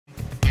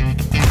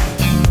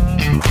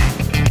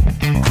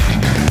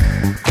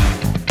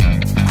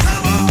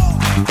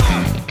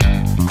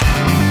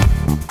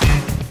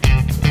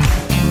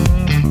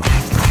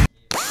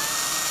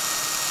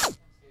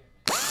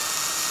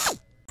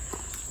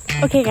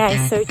Okay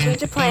guys, so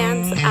change of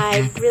plans.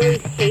 I really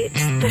hate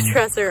the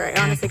dresser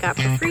I honestly got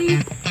for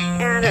free,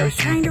 and I was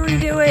trying to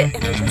redo it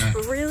and I just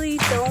really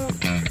don't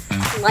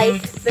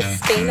like the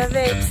stain of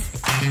it.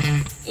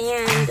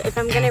 And if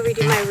I'm gonna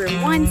redo my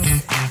room once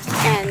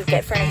and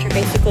get furniture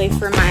basically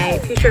for my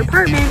future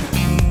apartment,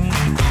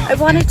 I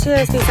want it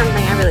to be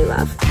something I really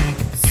love.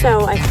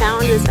 So I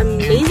found this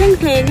amazing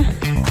thing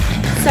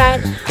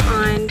set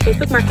on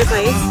Facebook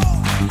Marketplace,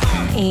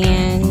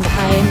 and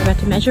I am about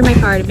to measure my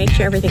car to make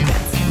sure everything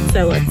fits.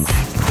 So let's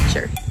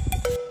picture.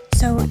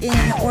 So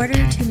in order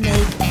to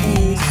make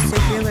a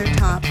circular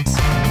topped,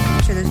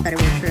 I'm sure there's a better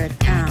word for it,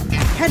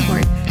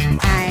 headboard,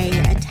 I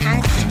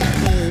attached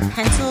a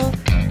pencil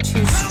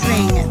to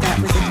string that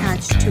was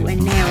attached to a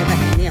nail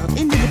that I nailed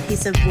into the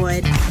piece of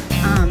wood.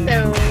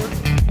 So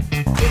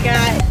we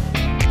got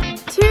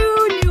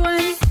 2 new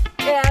ones,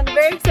 and I'm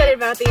very excited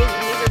about these,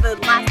 and these are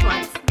the last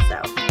ones,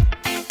 so.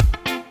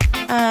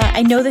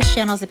 I know this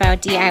channel is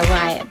about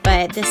DIY,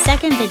 but the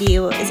second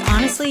video is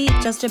honestly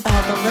just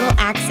about the little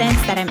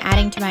accents that I'm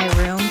adding to my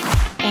room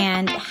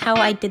and how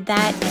I did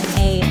that in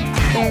a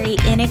very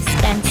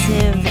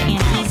inexpensive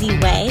and easy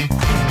way. These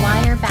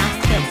wire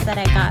baskets that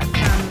I got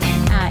from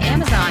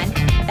Amazon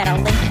that I'll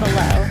link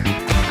below,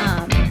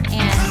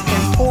 and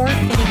there's 4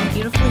 fitting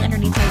beautifully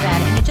underneath my bed,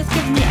 and it just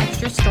gives me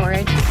extra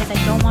storage because I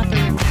don't want the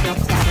room to feel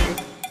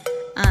cluttered.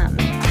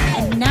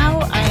 And now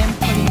I am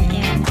putting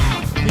in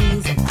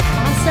these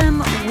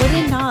awesome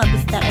wooden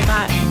knobs that I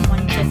got for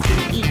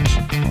 $1.50 each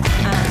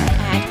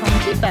at Home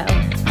Depot.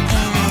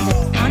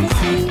 And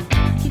honestly, I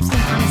keep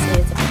saying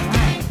honestly as if I'm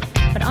lying,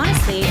 but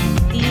honestly,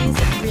 these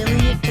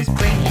really just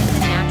bring in the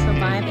natural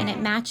vibe, and it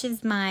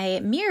matches my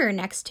mirror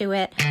next to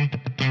it.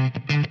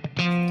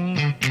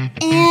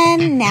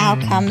 And now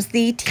comes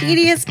the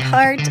tedious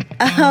part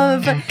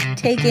of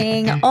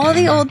taking all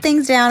the old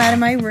things down out of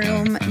my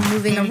room,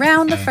 moving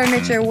around the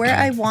furniture where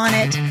I want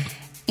it,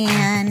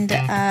 and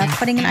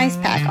putting an ice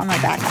pack on my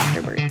back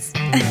afterwards.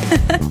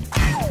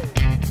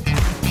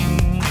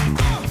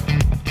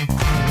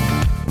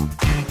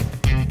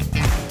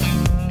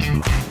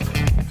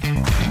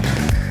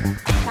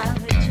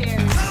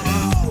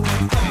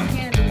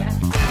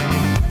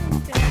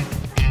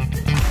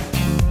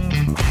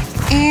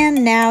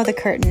 And now the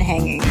curtain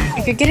hanging.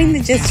 If you're getting the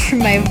gist from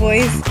my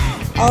voice,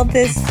 all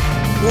this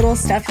little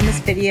stuff in this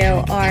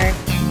video are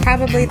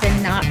probably the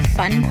not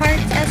fun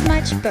parts as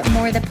much, but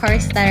more the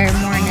parts that are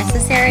more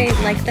necessary,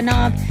 like the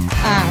knob.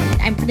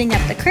 I'm putting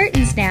up the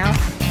curtains now,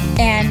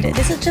 and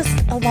this is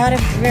just a lot of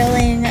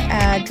drilling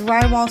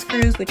drywall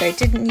screws, which I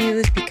didn't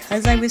use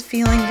because I was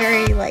feeling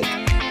very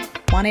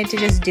wanted to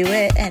just do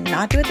it and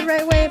not do it the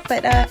right way,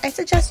 but I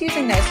suggest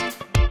using this.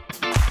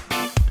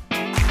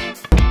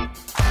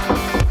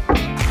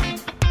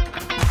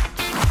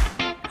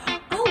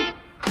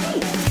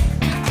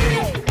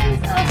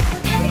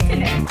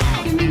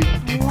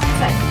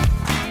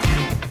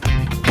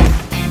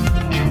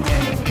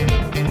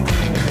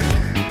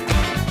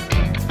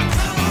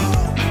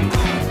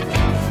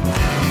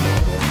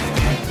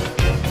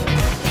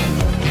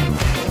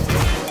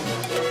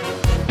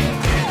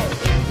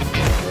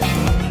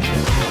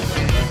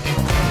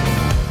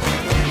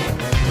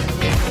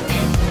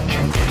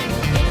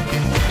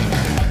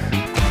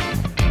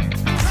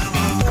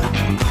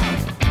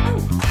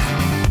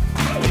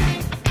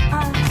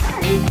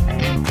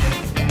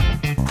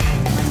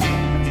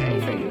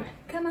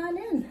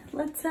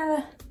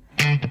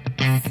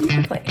 See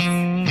the place.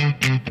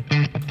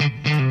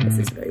 This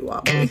is very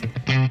wobbly.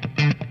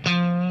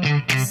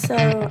 So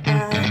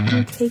I'm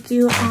going to take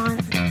you on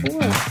a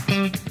tour.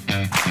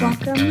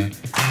 Welcome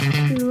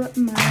to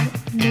my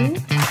new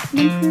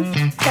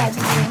improved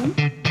bedroom.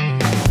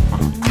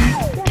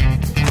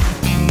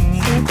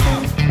 So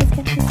let's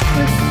get this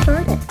first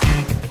started.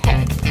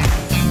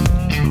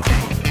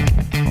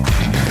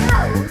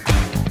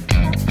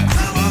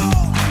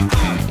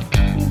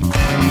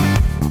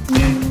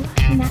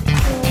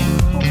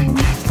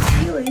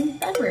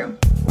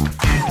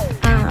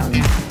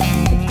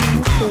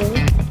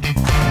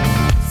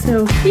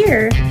 So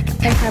here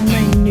I have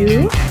my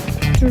new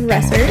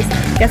dressers.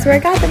 Guess where I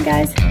got them,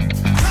 guys?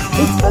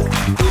 Facebook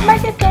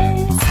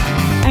Marketplace.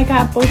 I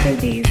got both of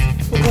these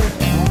for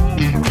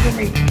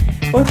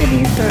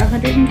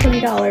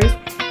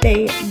 $120.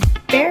 They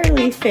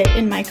barely fit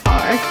in my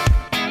car.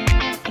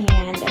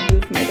 And I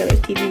moved my brother's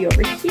TV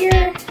over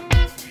here.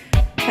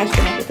 Cash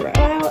gonna have to throw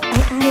out. I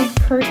added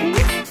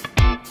curtains,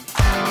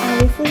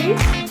 obviously.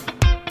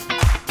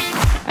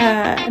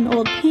 An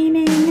old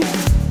painting.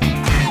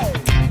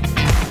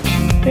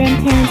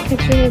 Grandparents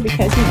picture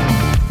because, you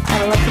know,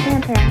 I love the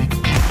grandparents.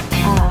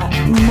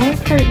 More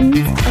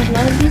curtains. I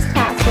love these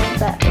tassels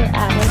that were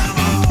added.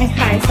 My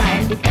high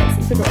sign because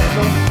it's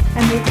adorable.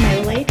 I moved my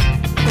light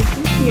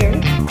over here.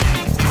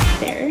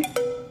 There.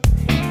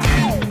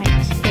 And my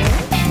chair.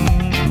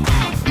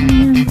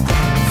 And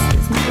this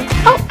is my,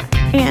 oh!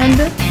 And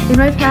in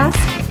my past,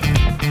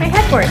 my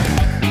headboard.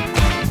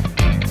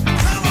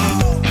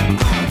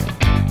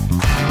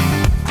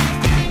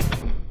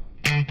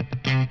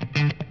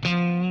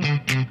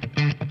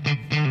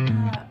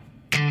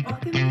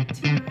 Welcome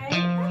to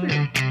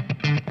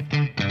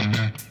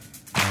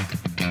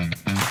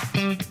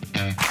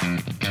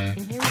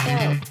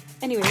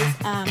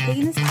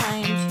taking this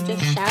time to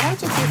just shout out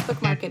to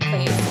Facebook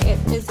Marketplace. It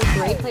is a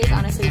great place,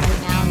 honestly,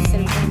 right now,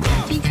 instead of going to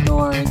antique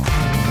stores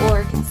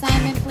or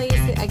consignment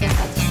places. I guess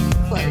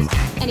that's closed.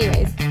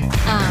 Anyways,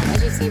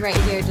 as you see right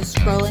here, just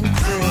scrolling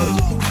through,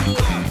 you can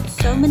see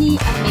so many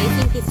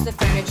amazing pieces of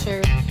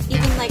furniture.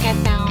 Even like I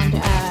found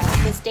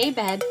this day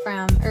bed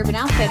from Urban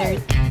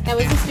Outfitters that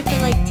was listed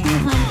for like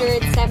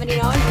 $270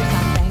 or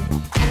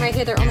something. And right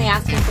here, they're only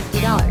asking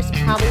 $50.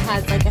 It probably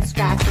has like a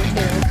scratch or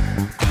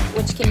two,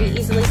 which can be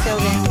easily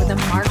filled in with a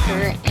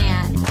marker,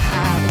 and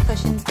the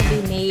cushions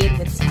can be made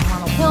with some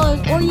normal pillows,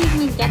 or you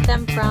can get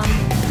them from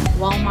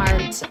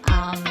Walmart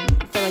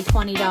for like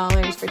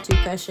 $20 for 2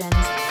 cushions,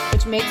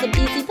 which makes an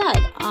easy bed.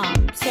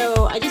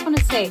 So I just want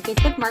to say,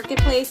 Facebook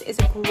Marketplace is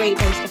a great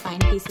place to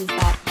find pieces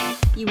that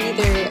you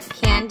either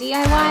can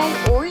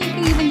DIY, or you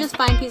can even just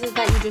find pieces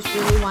that you just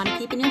really want to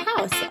keep in your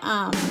house.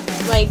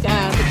 Like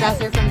the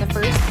dresser from the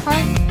first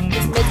part,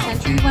 this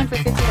mid-century one for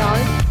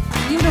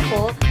 $50.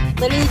 Beautiful.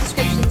 Literally, the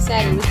description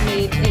said it was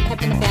made, it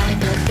kept in the family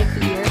for like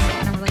 50 years, so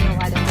I don't really know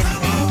why that didn't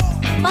say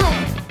it.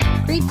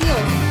 But, great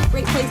deals,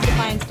 great place to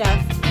find stuff,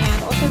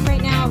 and also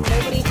right now,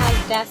 nobody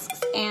has desks,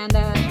 and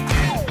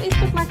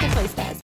Facebook Marketplace does.